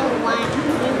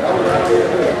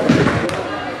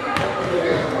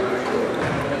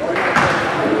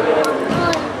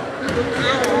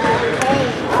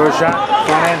 First shot,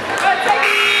 front end.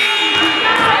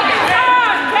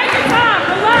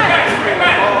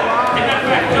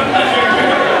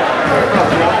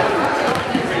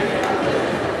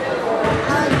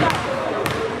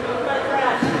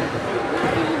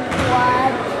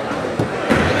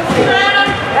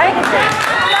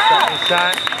 Second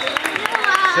shot.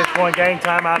 6-point game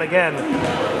timeout again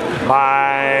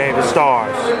by the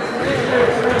Stars.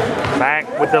 Back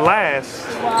with the last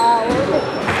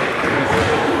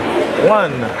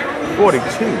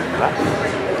 1:42 left.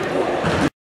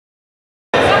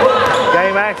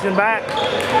 Game action back.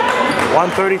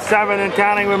 1:37 and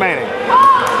counting remaining.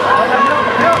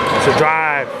 It's a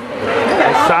drive.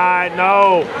 Inside,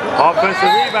 no.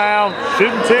 Offensive rebound.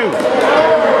 Shooting 2.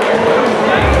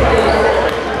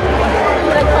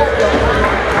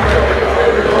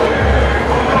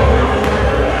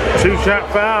 Two-shot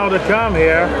foul to come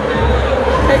here.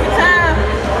 Take your time.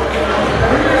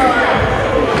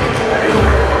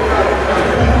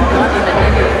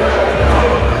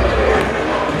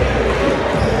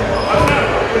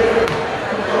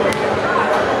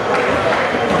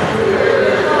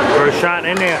 First shot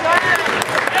in there.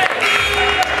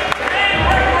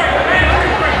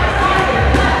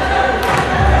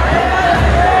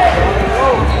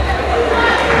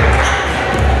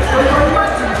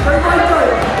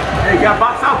 Hey, you got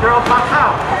box out, girl. Box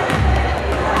out.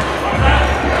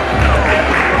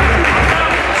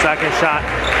 Second shot.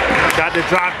 Got the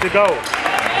drop to go.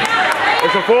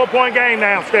 It's a 4-point game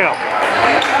now still. You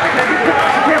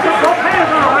can't put both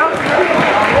hands on her.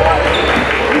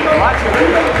 Watch it.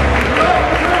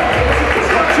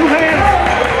 2 hands.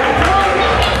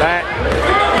 Back.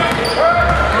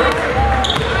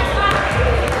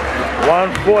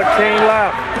 1:14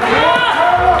 left.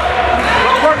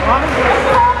 Good work, Mama.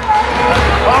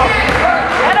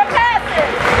 Let her pass it.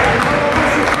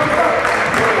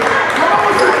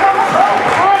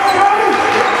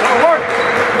 Good work.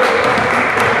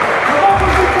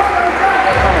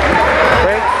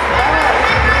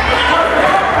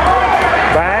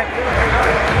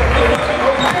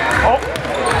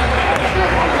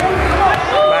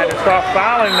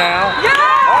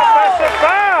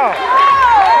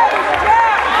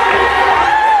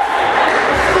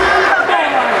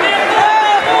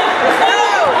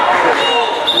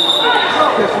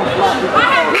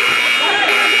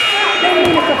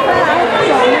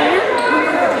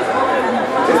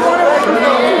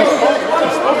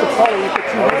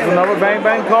 bang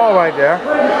bang call right there.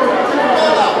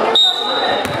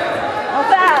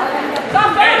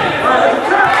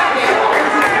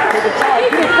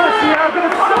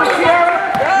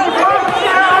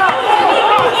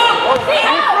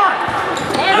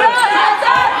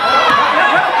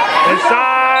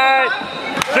 Inside,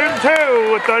 shooting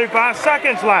 2 with 35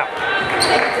 seconds left.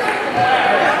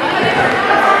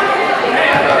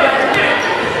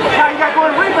 How you got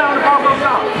going rebound the ball goes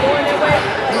out?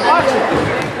 Watch it.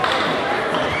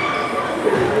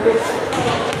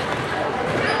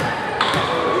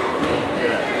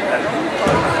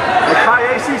 The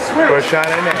AC switch. First shot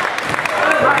in there.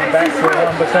 Back to a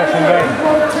 1 possession game.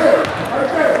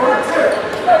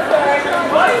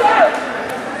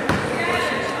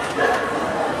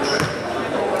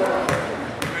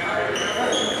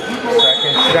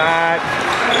 Second shot.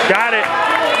 Got it.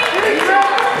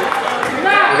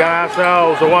 We got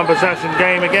ourselves a 1 possession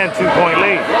game again, 2-point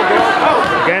lead.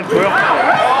 Again, Will.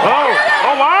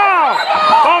 Oh wow!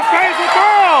 Ball stays with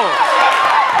Will.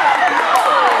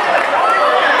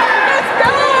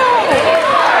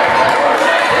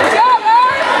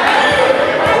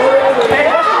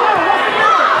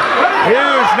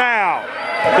 Huge now.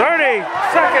 30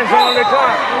 seconds on the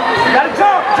clock. Gotta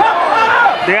jump.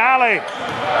 The alley.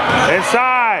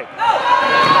 Inside.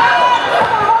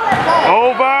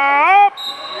 Over. Up.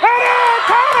 And in.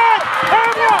 Count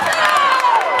it.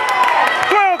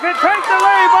 Will can take the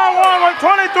lead by 1 with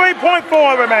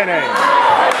 23.4 remaining.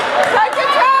 Take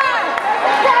your time.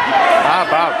 How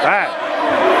about that?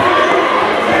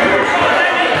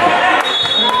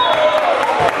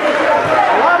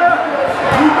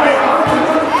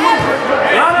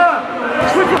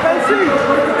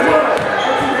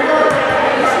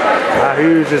 How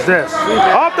huge is this?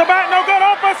 Off the back, no good.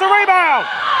 Offensive rebound.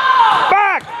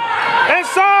 Back.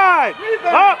 Inside.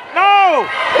 Up. No.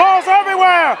 Ball's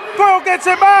everywhere. Phil gets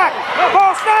it back.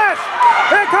 Ball snatched.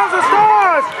 Here comes the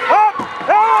Stars. Up.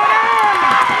 And in.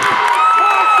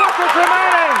 12 seconds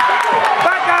remaining.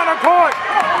 Back down the court.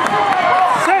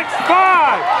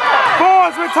 6-5.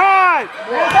 Fours retired.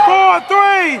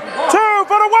 4-3. 2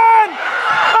 for the win.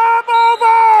 Up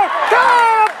over.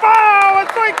 Down foul with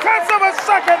 3/10 of a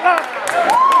second left.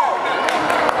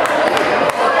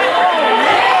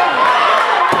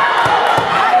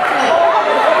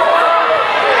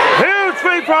 Huge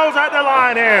free throws at the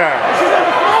line here.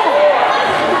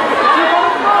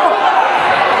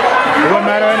 It wouldn't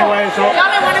matter anyway. So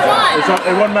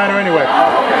it wouldn't matter anyway. It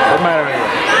wouldn't matter anyway.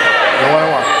 They're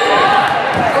 1-1.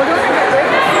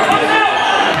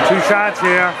 2 shots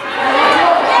here.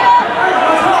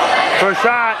 First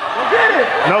shot.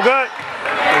 No good.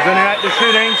 He's in at the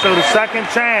shooting, so the second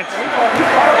chance.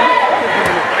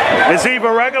 It's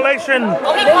either regulation.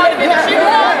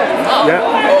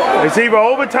 Yeah. It's either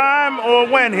overtime or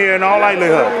win here in all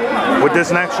likelihood with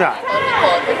this next shot.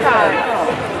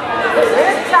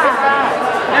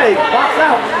 Hey, box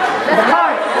out.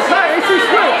 Behind. AC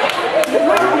switch.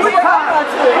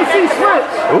 AC switch.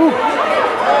 Ooh.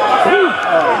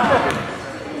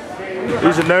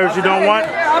 These are nerves you don't want.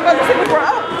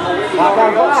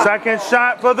 Second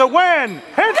shot for the win.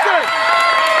 Hits it.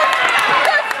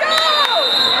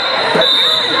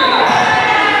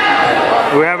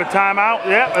 We have a timeout.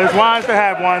 Yep, it's wise to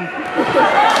have one.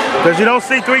 Because you don't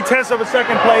see 3/10 of a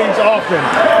second plays often.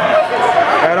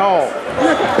 At all.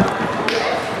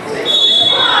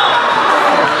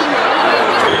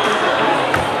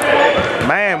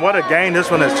 Man, what a game this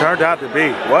one has turned out to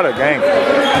be. What a game.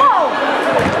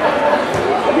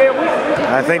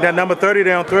 I think that number 30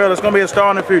 there on Thrill is going to be a star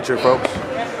in the future, folks.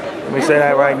 Let me say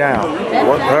that right now.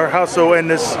 Her hustle in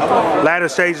this latter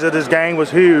stages of this game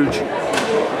was huge.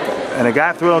 And it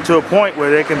got Thrill to a point where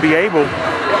they can be able,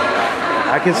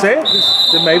 I can say it,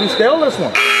 to maybe steal this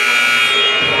one.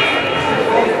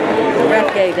 The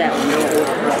ref gave that one.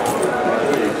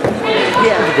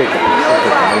 Yeah.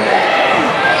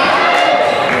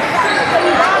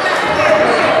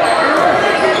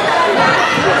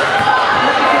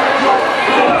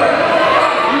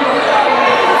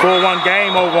 4-1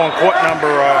 game over on court number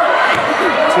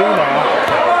 2 now.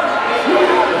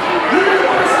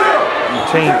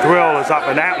 Team Thrill is up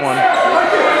in that one,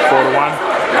 4-1.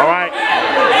 All right,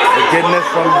 they're getting this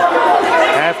from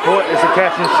half court. It's a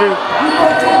catch and shoot.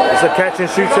 It's a catch and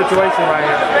shoot situation right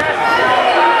here.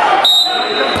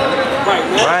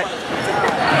 Right,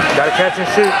 got to catch and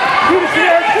shoot.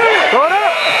 Throw it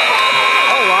up.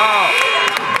 Oh wow!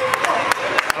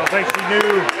 I don't think she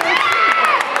knew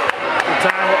the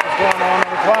time what was going on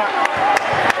the clock.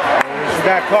 She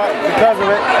got caught because of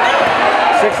it.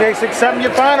 6-8, 6-7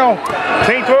 your final.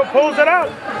 Team Thrill pulls it out.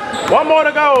 One more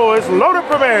to go. It's loaded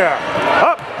Premier.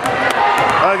 Up.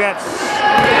 against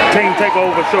Team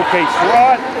Takeover Showcase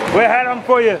Squad. We had them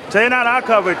for you. Staying out our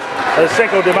coverage of the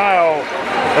Cinco De Mayo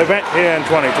event here in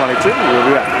 2022. We'll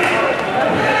be back.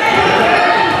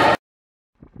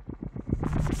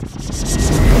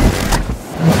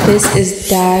 This is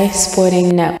Die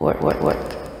Sporting Network.